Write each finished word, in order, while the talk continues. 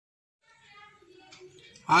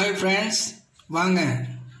Hi friends வாங்க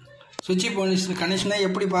சுவிட்ச் போனிஷன் கனெக்ஷனை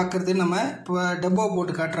எப்படி பார்க்கிறது நம்ம இப்போ டெமோ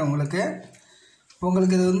போட்டு காட்றேன்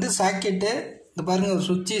உங்களுக்கு இது வந்து சாக்கெட் இந்த பாருங்க ஒரு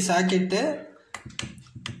சுவிட்ச் சாக்கெட்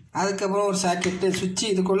அதுக்கு அப்புறம் ஒரு சாக்கெட் சுவிட்ச்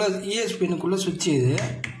இதுக்குள்ள ESP னுக்குள்ள சுவிட்ச் இது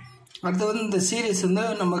அடுத்து வந்து இந்த சீரிஸ் வந்து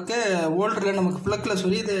நமக்கு வோல்டர்ல நமக்கு பிளக்ல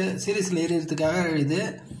சொல்லி இது சீரிஸ்ல ஏறிறதுக்காக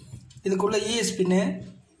இதுக்குள்ள ESP னு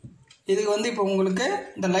இதுக்கு வந்து இப்போ உங்களுக்கு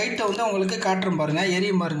இந்த லைட்டை வந்து உங்களுக்கு காட்றேன் பாருங்க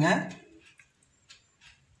எரியும் பாருங்க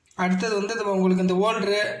அடுத்து வந்து உங்களுக்கு இந்த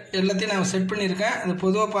வோல்டர் எல்லாத்தையும் நான் செட் பண்ணியிருக்கேன் அது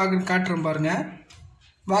பொதுவா பார்க்க காட்றேன் பாருங்க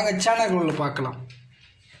வாங்க சேனல் உள்ள பார்க்கலாம்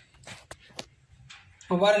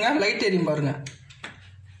இப்போ பாருங்க லைட் எரியும் பாருங்க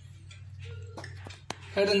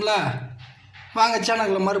எடுங்களா வாங்க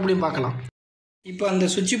சேனல்ல மறுபடியும் பார்க்கலாம் இப்போ அந்த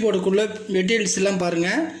சுவிட்ச் போர்டுக்குள்ள மெட்டீரியல்ஸ் எல்லாம் பாருங்க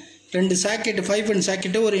ரெண்டு சாக்கெட் 5 பின்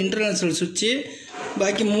சாக்கெட் ஒரு இன்டர்னல் சுவிட்ச்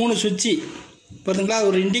பாக்கி 3 சுவிட்ச் பாருங்களா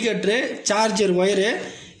ஒரு இண்டிகேட்டர் சார்ஜர் வயர்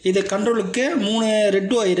இது கண்ட்ரோலுக்கு 3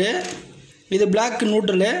 ரெட் வயர் இது Black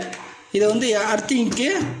நியூட்ரல் இது வந்து அர்த்திங்க்கு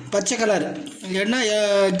பச்சை கலர் என்ன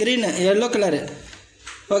கிரீன் yellow கலர்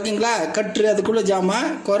ஓகேங்களா கட்டர் அதுக்குள்ள ஜாமா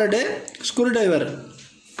கொரடு ஸ்க்ரூ டிரைவர்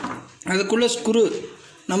அதுக்குள்ள ஸ்க்ரூ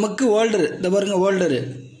நமக்கு ஹோல்டர் இந்த பாருங்க ஹோல்டர்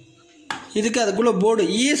இதுக்கு அதுக்குள்ள போர்டு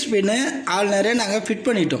ESP னு ஆல் நிறைய நாங்க ஃபிட்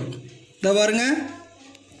பண்ணிட்டோம் இந்த பாருங்க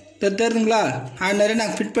தெரியுதுங்களா ஆல் நிறைய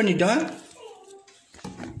நாங்க ஃபிட் பண்ணிட்டோம்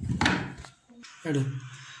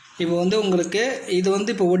இப்போ வந்து உங்களுக்கு இது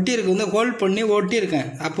வந்து இப்போ ஒட்டி இருக்கு வந்து ஹோல்ட் பண்ணி ஒட்டி இருக்கேன்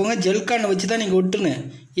அப்போங்க ஜெல் கான் வச்சு தான் நீங்க ஒட்டணும்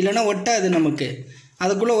இல்லனா ஒட்டாது நமக்கு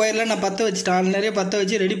அதுக்குள்ள வயர்ல நான் பத்த வச்சிட்டேன் ஆல் நிறைய பத்த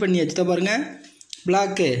வச்சு ரெடி பண்ணி வச்சிட்ட பாருங்க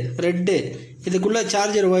Black ரெட் இதுக்குள்ள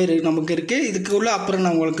சார்ஜர் வயர் நமக்கு இருக்கு இதுக்குள்ள அப்புறம்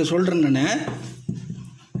நான் உங்களுக்கு சொல்றேன் நான்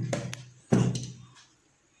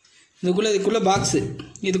இதுக்குள்ள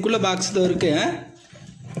பாக்ஸ் தான் இருக்கு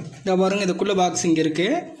இத பாருங்க இதுக்குள்ள பாக்ஸ் இங்க இருக்கு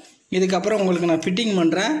இதுக்கு அப்புறம் உங்களுக்கு நான் ஃபிட்டிங்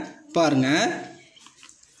பண்றேன் பாருங்க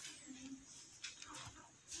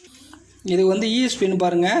இது வந்து ESP னு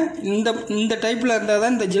பாருங்க இந்த டைப்ல இருந்தா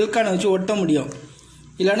தான் இந்த ஜெல் கானை வச்சு ஒட்ட முடியும்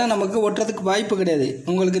இல்லனா நமக்கு ஒட்டறதுக்கு வாய்ப்பு கிடையாது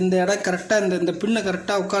உங்களுக்கு இந்த இடம் கரெக்ட்டா இந்த பின்ன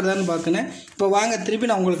கரெக்ட்டா உட்காருதான்னு பார்க்கணும் இப்போ வாங்க திருப்பி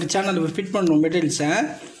நான் உங்களுக்கு சேனல்ல ஃபிட் பண்ணனும் மெட்டீரியல்ஸ்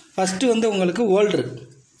ஃபர்ஸ்ட் வந்து உங்களுக்கு ஹோல்டர்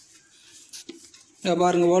இங்க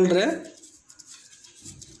பாருங்க ஹோல்டர்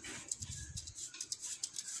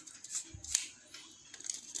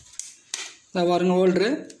இத பாருங்க ஹோல்டர்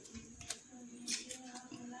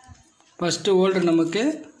ஃபர்ஸ்ட் ஹோல்டர் நமக்கு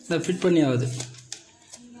இத ஃபிட் பண்ணி ஆகுது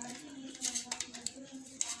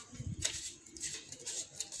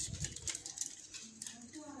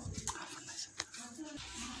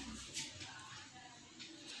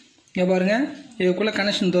இங்க பாருங்க இதுக்குள்ள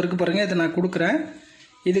கனெக்ஷன் தோருக்கு பாருங்க இத நான் கொடுக்கிறேன்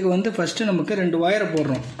இதுக்கு வந்து ஃபர்ஸ்ட் நமக்கு ரெண்டு வயரை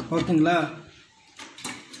போடுறோம் ஓகேங்களா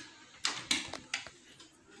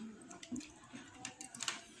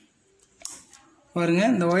பாருங்க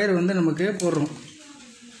இந்த வயர் வந்து நமக்கு போடுறோம்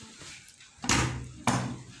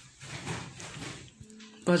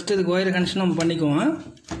ஃபர்ஸ்ட் இதுக்கு வயர் கனெக்ஷன் நம்ம பண்ணிக்குவோம்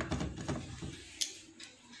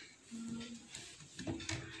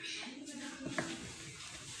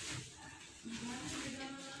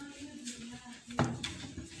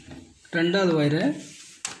ரெண்டாவது வயர்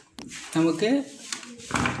நமக்கு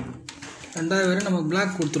நம்ம Black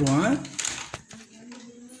கொடுத்துருவோம்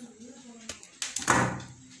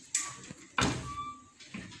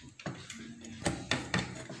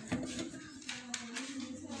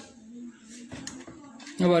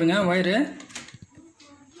இங்க பாருங்க வயர்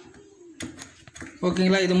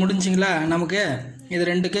ஓகேங்களா இது முடிஞ்சிங்களா நமக்கு இது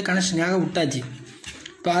ரெண்டுக்கு கனெக்ஷனுக்காக விட்டாச்சு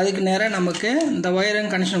இப்போ அதுக்கு நேரா நமக்கு இந்த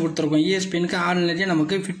வயரும் கனெக்ஷன் கொடுத்துருக்கோம் ESP னுக்கு ஆல்ரெடி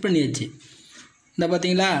நமக்கு ஃபிட் பண்ணியாச்சு இந்த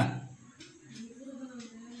பாத்தீங்களா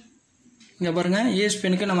இங்க பாருங்க ESP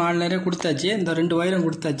னுக்கு நம்ம ஆல்ரெடி கொடுத்தாச்சு இந்த ரெண்டு வயரும்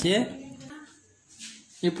கொடுத்தாச்சு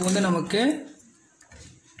இப்போ வந்து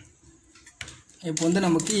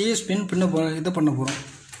நமக்கு ESP பின்ன இத பண்ண போறோம்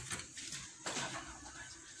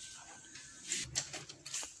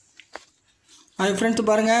ஹாய் फ्रेंड्स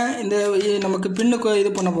பாருங்க இந்த நமக்கு பின்னுக்கு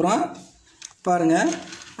இது பண்ண போறோம் பாருங்க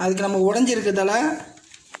அதுக்கு நம்ம உடைஞ்சி இருக்கதால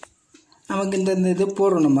நமக்கு இந்த இது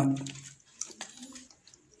போறோம் நம்ம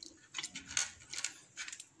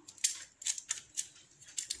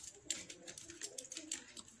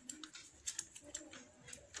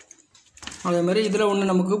அதே மாதிரி இதுல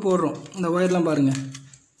ஒன்னு நமக்கு போறோம் இந்த வயர்லாம் பாருங்க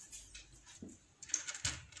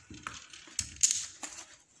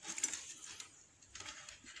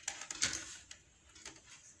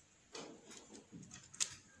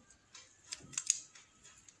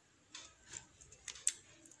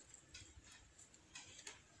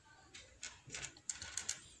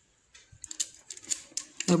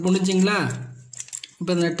புரிஞ்சிங்களா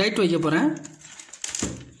இப்போ நான் டைட் வைக்க போறேன்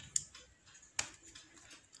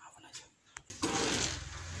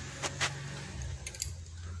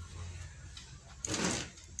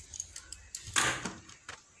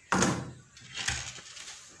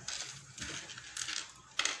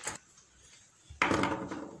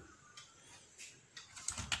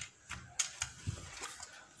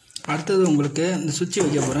அடுத்தது உங்களுக்கு இந்த சுவிட்சை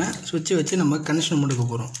வைக்க போகிறேன். சுவிட்சை வச்சு நம்ம கனெக்ஷன் கொடுக்க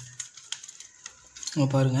போகிறோம்.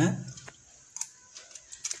 பாருங்கள்.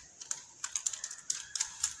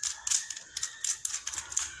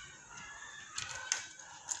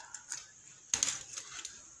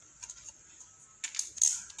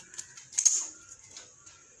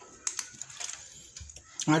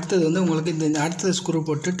 அடுத்தது வந்து உங்களுக்கு இந்த அடுத்த ஸ்க்ரூ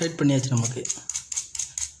போட்டு டைட் பண்ணியாச்சு. நமக்கு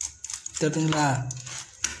தெரியுதுங்களா?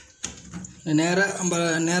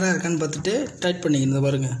 நேராக இருக்கான்னு பார்த்துட்டு டைட் பண்ணிக்கணும்.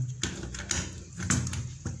 பாருங்கள்.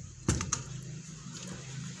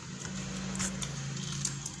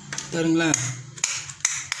 பாருங்களா?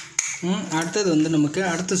 அடுத்தது வந்து நமக்கு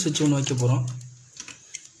அடுத்த சுவிட்ச் ஒன்று வைக்க போகிறோம்.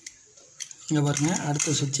 இங்கே பாருங்கள்.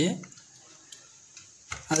 அடுத்த சுவிட்சு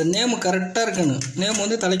அது நேமு கரெக்டாக இருக்கணும். நேம்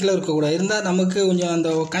வந்து தலைக்கில் இருக்கக்கூடாது. இருந்தால் நமக்கு கொஞ்சம் அந்த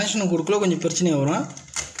கனெக்ஷன் கொடுக்கல கொஞ்சம் பிரச்சனை வரும்.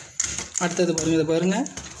 அடுத்தது பாருங்கள். இதை பாருங்கள்.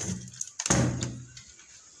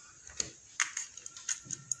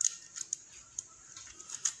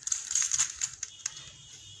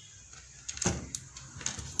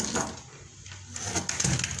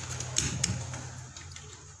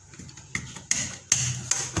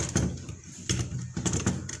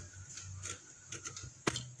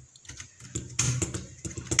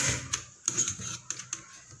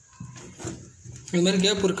 இதுமாதிரி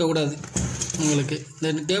கேப் இருக்கக்கூடாது. உங்களுக்கு இந்த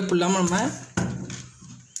கேப் இல்லாமல் நம்ம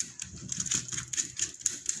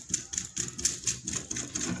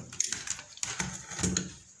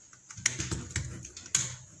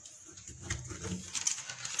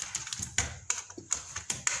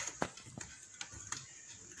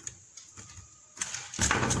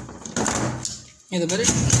இது மாதிரி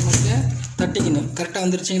நமக்கு தட்டிக்கணும். கரெக்டாக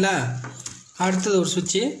வந்துருச்சிங்களா? அடுத்தது ஒரு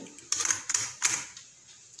சுவிட்சு.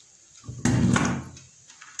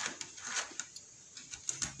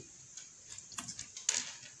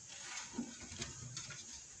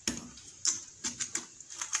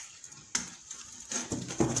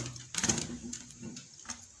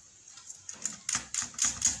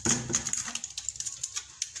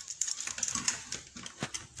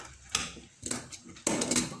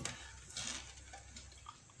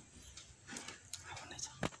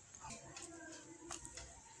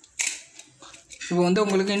 இப்போ வந்து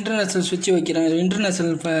உங்களுக்கு இன்டர்நேஷ்னல் சுவிட்ச் வைக்கிறேன்.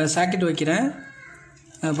 இன்டர்நேஷ்னல் சாக்கெட் வைக்கிறேன்.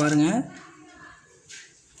 பாருங்கள்.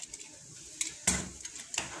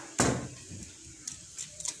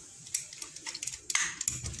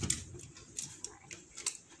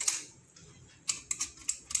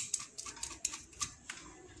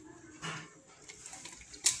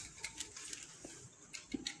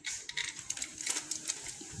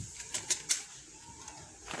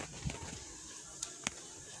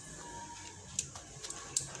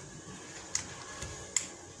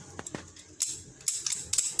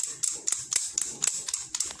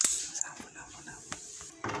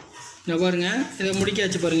 இங்கே பாருங்கள். இதை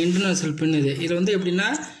முடிக்காச்சு பாருங்கள். இன்டர்நேஷ்னல் பின் இது. இதில் வந்து எப்படின்னா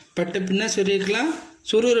பட்டை பின்னை சொருகிக்கலாம்.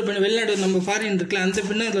 சொருகிற பின் வெளிநாடு நம்ம ஃபாரின் இருக்கலாம் அந்த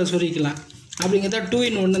பின்னை இதில் சொருகிக்கலாம். அப்படிங்கிறதா 2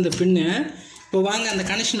 in 1 அந்த பின்னு. இப்போ வாங்க அந்த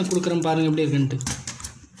கனெக்ஷனை கொடுக்குறோம் பாருங்கள் எப்படி இருக்குன்ட்டு.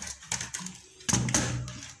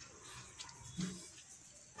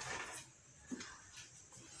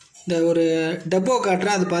 இந்த ஒரு டப்போ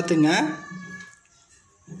காட்டுறேன், அது பார்த்துங்க.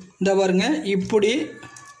 இந்த பாருங்கள்.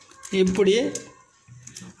 இப்படி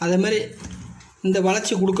அதேமாதிரி இந்த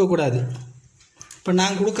வளைச்சி கொடுக்கக்கூடாது. இப்போ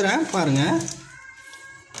நான் கொடுக்குறேன் பாருங்கள்.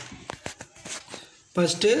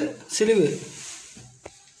 ஃபஸ்ட்டு சிலுவு.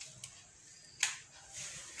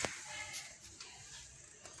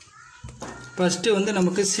 ஃபஸ்ட்டு வந்து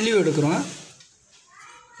நமக்கு சிலுவு எடுக்கிறோம்.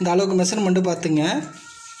 இந்த அளவுக்கு மெஷர்மெண்ட்டு பார்த்துங்க.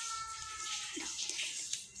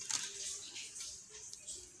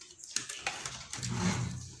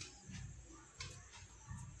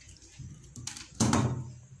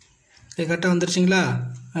 இது கரெக்டாக வந்துருச்சிங்களா?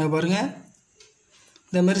 பாருங்கள்.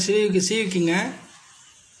 இந்த மாதிரி சீவிக்குங்க.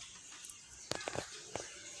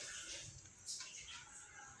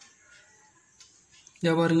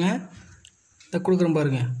 இதை பாருங்கள். இதை கொடுக்குறோம்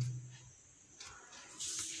பாருங்கள்.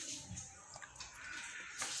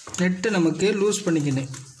 நெட்டு நமக்கு லூஸ்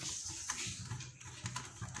பண்ணிக்கணும்.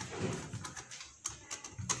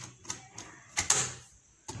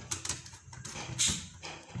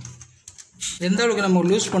 எந்த அளவுக்கு நம்ம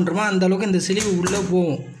லூஸ் பண்ணுறோமோ அந்த அளவுக்கு இந்த சிலிவு உள்ளே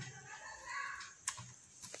போகும்.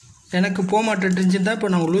 எனக்கு போக மாட்டேன்ட்டு தான் இப்போ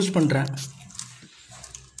நான் லூஸ் பண்ணுறேன்.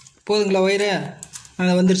 போதுங்களா? வயிறு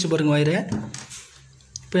நல்லா வந்துருச்சு பாருங்கள். வயிறு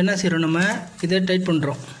இப்போ என்ன செய்கிறோம், நம்ம இதை டைட்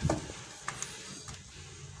பண்ணுறோம்.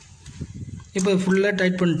 இப்போ ஃபுல்லாக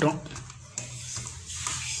டைட் பண்ணிட்டோம்.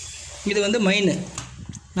 இது வந்து மைனு.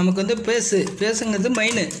 நமக்கு வந்து பேஸுங்கிறது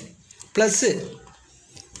மைனு. ப்ளஸ்ஸு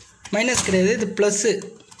மைனஸ் கிடையாது, இது ப்ளஸ்ஸு.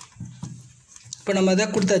 இப்போ நம்ம அதை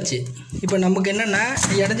கொடுத்தாச்சு. இப்போ நமக்கு என்னென்னா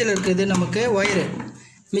இடைஞ்சல் இருக்கிறது நமக்கு ஒயரு.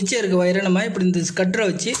 மிச்சம் இருக்க வயரை நம்ம இப்படி இந்த கட்டரை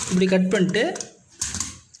வச்சு இப்படி கட் பண்ணிட்டு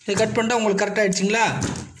இது கட் பண்ணிட்டா உங்களுக்கு கரெக்டாக ஆகிடுச்சிங்களா.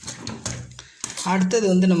 அடுத்தது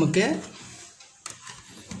வந்து நமக்கு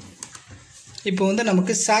இப்போ வந்து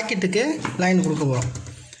நமக்கு சாக்கெட்டுக்கு லைன் கொடுக்க போகிறோம்.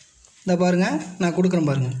 இந்த பாருங்கள், நான் கொடுக்குறேன்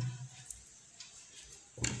பாருங்கள்.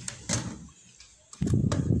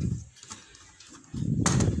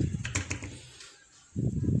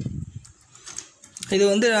 இது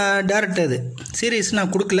வந்து டேரெக்டாக இது சீரீஸ்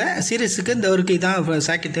நான் கொடுக்கல. சீரீஸுக்கு இந்த ஒரு இதான்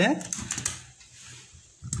சாக்கெட்டு.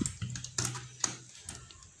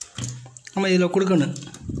 நம்ம இதில் கொடுக்கணும்.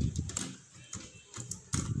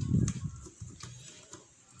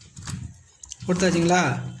 கொடுத்தாச்சுங்களா.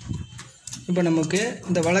 இப்போ நமக்கு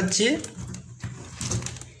இந்த வளைச்சி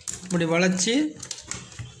இப்படி வளைச்சி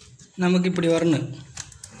நமக்கு இப்படி வரணும்.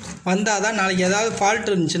 வந்தால் தான் நாளைக்கு ஏதாவது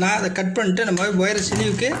ஃபால்ட் இருந்துச்சுன்னா அதை கட் பண்ணிட்டு நம்ம ஒயரை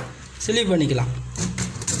சிலிவ் பண்ணிக்கலாம்.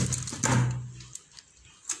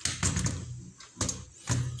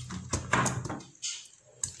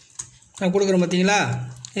 நான் கொடுக்குறேன் பார்த்தீங்களா.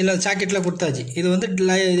 இதில் சாக்கெட்டில் கொடுத்தாச்சு. இது வந்து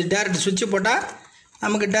இது டேரெக்ட் சுவிட்சு போட்டால்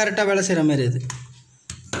நமக்கு டேரெக்டாக வேலை செய்கிற மாதிரி. இது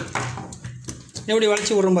எப்படி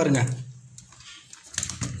வளைச்சி விட்றோம் பாருங்கள்.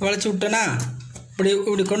 வளைச்சி விட்டேன்னா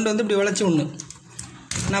இப்படி கொண்டு வந்து இப்படி வளைச்சி விடணும்.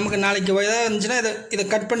 நமக்கு நாளைக்கு ஏதாவது இருந்துச்சுன்னா இதை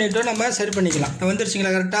கட் பண்ணிவிட்டோம் நம்ம சரி பண்ணிக்கலாம்.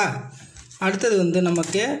 வந்துருச்சுங்களா கரெக்டாக. அடுத்தது வந்து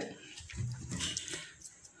நமக்கு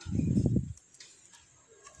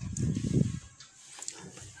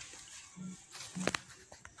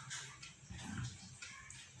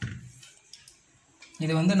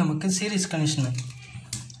இது வந்து நமக்கு சீரீஸ்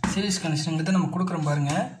கனெக்ஷனுங்கிறது நம்ம கொடுக்குறோம்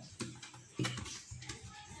பாருங்கள்.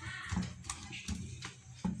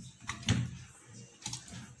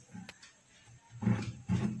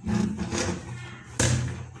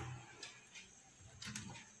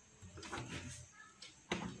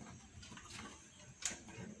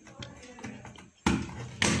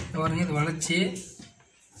 பாருங்கள், இது வளைச்சி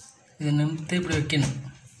இதை நிமித்து இப்படி வைக்கணும்.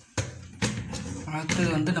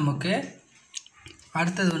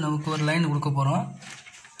 அடுத்தது நமக்கு ஒரு லைன் கொடுக்க போகிறோம்.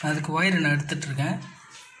 அதுக்கு ஒயர் நான் எடுத்துகிட்ருக்கேன்.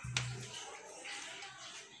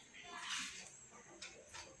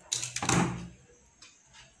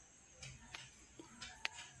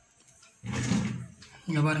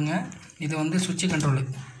 இங்கே பாருங்கள், இது வந்து சுவிட்ச் கண்ட்ரோலு.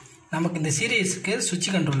 நமக்கு இந்த சீரீஸுக்கு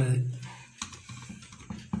சுவிட்ச் கண்ட்ரோல். இது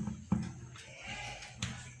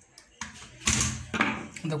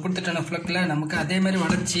இந்த கொடுத்துட்டான ஃப்ளக்கில் நமக்கு அதே மாதிரி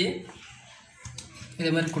வளைச்சி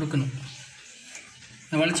இதே மாதிரி கொடுக்கணும்.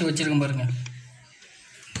 நான் வளைச்சி வச்சுருக்கேன் பாருங்கள்.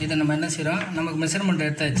 இதை நம்ம என்ன செய்கிறோம், நமக்கு மெஷர்மெண்ட்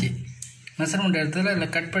எடுத்தாச்சு. மெஷர்மெண்ட் எடுத்ததில்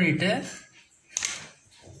இதில் கட் பண்ணிவிட்டு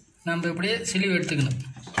நம்ம இப்படியே சிலிவ் எடுத்துக்கணும்.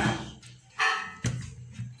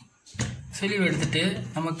 சிலிவ் எடுத்துகிட்டு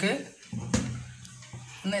நமக்கு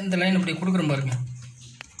இந்த லைன் இப்படி கொடுக்குறோம் பாருங்கள்.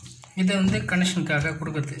 இதை வந்து கனெக்ஷனுக்காக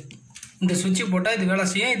கொடுக்குறது. இந்த சுவிட்சு போட்டால் இது வேலை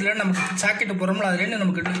செய்யும். இதில் நமக்கு சாக்கெட்டு போகிறோம்ல, அதுலேருந்து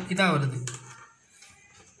நமக்கு இதாக வருது.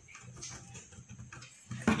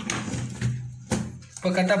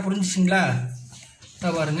 இப்போ கரெக்டாக புரிஞ்சிச்சிங்களா.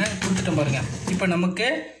 இதாக பாருங்கள், கொடுத்துட்டோம் பாருங்கள். இப்போ நமக்கு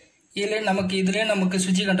இதிலே நமக்கு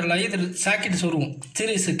சுவிட்ச் கண்ட்ரோல் ஆகி இது சாக்கெட் சொருவோம்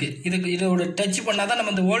சீரீஸுக்கு. இதோட டச் பண்ணால் தான்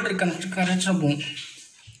நம்ம இந்த ஓல்டர் கனெக்ஷன் போகும்.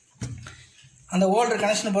 அந்த ஓல்டர்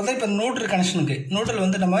கனெக்ஷனை பார்த்தா இப்போ நியூட்ரல் கனெக்ஷனுக்கு நியூட்ரல்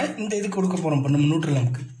வந்து நம்ம இந்த இது கொடுக்க போகிறோம். இப்போ நம்ம நியூட்ரல்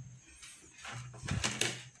நமக்கு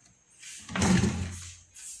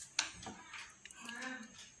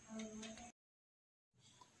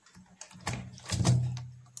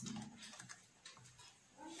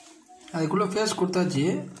அதுக்குள்ளே ஃபேஸ் கொடுத்தாச்சு.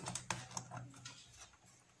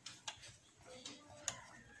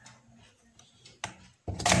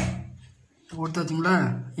 கொடுத்தாச்சுங்களா.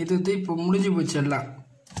 இது வந்து இப்போ முடிஞ்சு போச்சு. எல்லாம்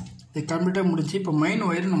இது கம்ப்ளீட்டாக முடிச்சு. இப்போ மெயின்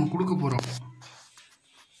ஒயர் நம்ம கொடுக்க போகிறோம்.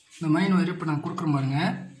 இந்த மெயின் ஒயர் இப்போ நான் கொடுக்குறேன் பாருங்க.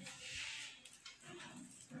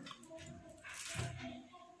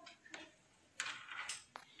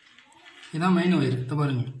 இதுதான் மெயின் ஒயர். இதை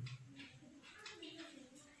பாருங்க.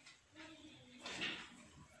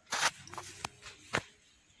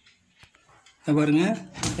 இதை பாருங்க.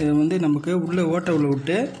 இதை வந்து நமக்கு உள்ளே ஓட்டை உள்ள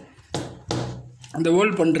விட்டு அந்த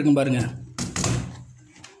ஹோல் பண்ணிருக்கேன் பாருங்கள்.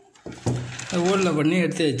 ஹோலில் பண்ணி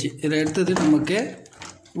எடுத்தாச்சு. இதை எடுத்தது நமக்கு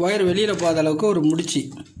ஒயர் வெளியில் போகாத அளவுக்கு ஒரு முடிச்சு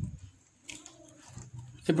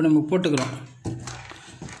இப்போ நம்ம போட்டுக்கிறோம்.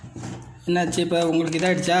 என்னாச்சு, இப்போ உங்களுக்கு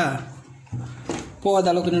இதாகிடுச்சா,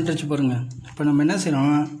 போகாத அளவுக்கு நின்றுச்சு பாருங்கள். இப்போ நம்ம என்ன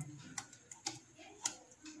செய்கிறோம்,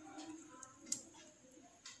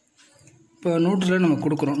 இப்போ நியூட்ரலில் நம்ம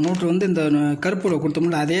கொடுக்குறோம். நியூட்ரல் வந்து இந்த கருப்பில்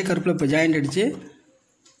கொடுத்தோம்ல, அதே கருப்பில் இப்போ ஜாயிண்ட் அடித்து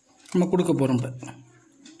நம்ம கொடுக்க போகிறோம்.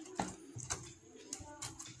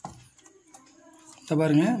 இப்போ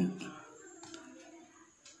பாருங்கள்.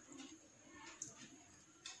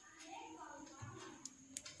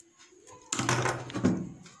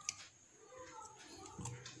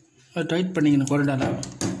 டைட் பண்ணிக்கணும் கொரடால.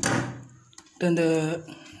 இந்த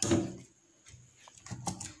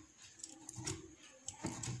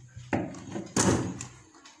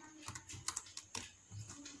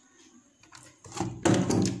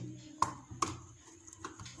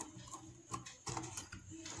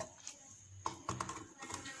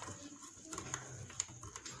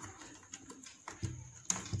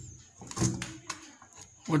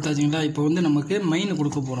கொடுத்தாச்சுங்களா. இப்போ வந்து நமக்கு மெயின்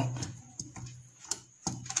கொடுக்க போகிறோம்.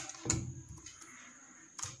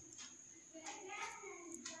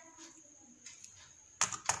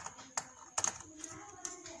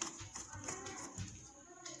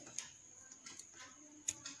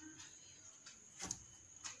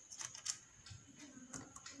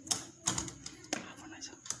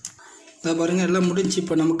 இதை பாருங்கள், எல்லாம் முடிஞ்சு.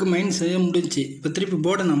 இப்போ நமக்கு மெயின் செய்ய முடிஞ்சு. இப்போ திருப்பி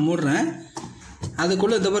போர்டை நான் மூடுறேன்.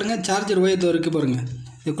 அதுக்குள்ளே இதை பாருங்கள், சார்ஜர் ஒயர் இருக்குது பாருங்கள்.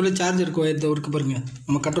 இதுக்குள்ளே சார்ஜர் ஒயர் இருக்குது பாருங்கள்.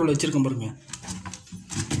 நம்ம கண்ட்ரோலில் வச்சுருக்கோம் பாருங்கள்.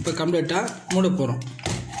 இப்போ கம்ப்ளீட்டாக மூட போகிறோம்.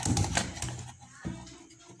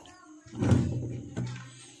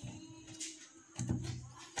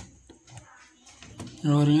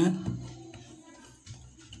 பாருங்க,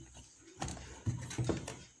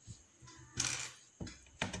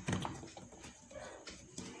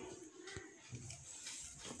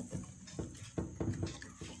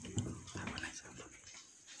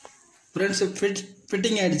 ஃப்ரெண்ட்ஸ்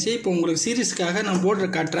ஃபிட்டிங் ஆகிடுச்சு. இப்போ உங்களுக்கு சீரீஸ்க்காக நான் போர்டரை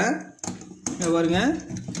காட்டுறேன். பாருங்க,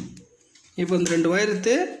 இப்போ இந்த 2 ஒயர்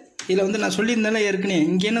எடுத்து இதில் வந்து நான் சொல்லியிருந்தேன் ஏற்கனவே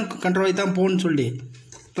இங்கேன்னு கண்ட்ரோல் ஆகி தான் போகணுன்னு சொல்லி.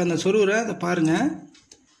 இப்போ அந்த சொருவுரை அதை பாருங்கள்.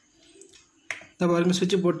 இதை பாருங்கள்,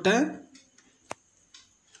 சுவிட்சு போட்டேன்.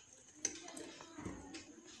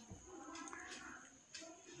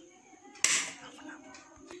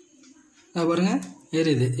 அதை பாருங்கள்,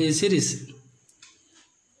 ஏறிது. இது சீரீஸ்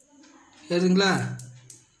ஏறுதுங்களா?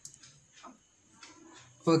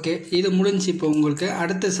 ஓகே, இது முடிஞ்சு. இப்போ உங்களுக்கு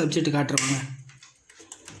அடுத்த சப்ஜெக்ட் காட்டுறோங்க.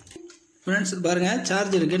 ஃப்ரெண்ட்ஸ் பாருங்கள்,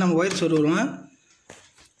 சார்ஜ் இருக்குது. நம்ம ஒயர் சொருவோம்.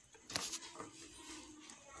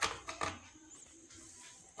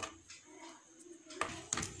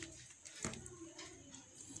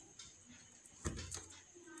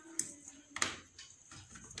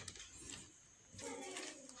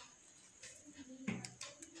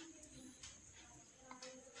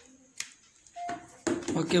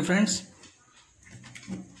 ஓகே ஃப்ரெண்ட்ஸ்,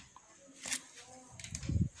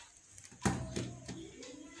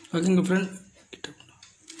 ஓகேங்க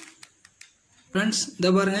ஃப்ரெண்ட்ஸ், இதை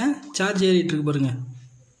பாருங்கள், சார்ஜ் ஏறிட்டு இருக்கு பாருங்கள்.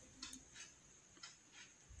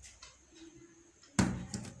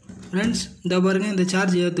 ஃப்ரெண்ட்ஸ் இதை பாருங்கள், இந்த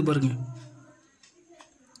சார்ஜ் ஏறுது பாருங்கள்.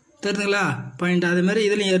 தெரியுதுங்களா பாயிண்ட்? அதேமாதிரி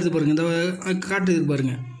இதுலையும் ஏறுது பாருங்கள். இந்த காட்டுது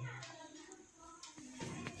பாருங்கள்.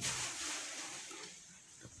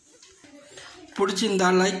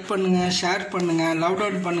 பிடிச்சிருந்தால் லைக் பண்ணுங்கள், ஷேர் பண்ணுங்கள், லவ்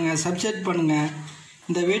டவுன் பண்ணுங்கள், சப்ஸ்கிரைப் பண்ணுங்கள்.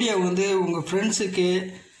 இந்த வீடியோ வந்து உங்கள் ஃப்ரெண்ட்ஸுக்கு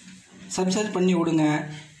சப்ஸ்கிரைப் பண்ணி விடுங்க,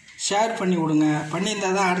 ஷேர் பண்ணி விடுங்க.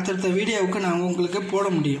 பண்ணியிருந்தால் தான் அடுத்தடுத்த வீடியோவுக்கு நாங்கள் உங்களுக்கு போட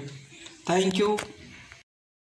முடியும். தேங்க்யூ.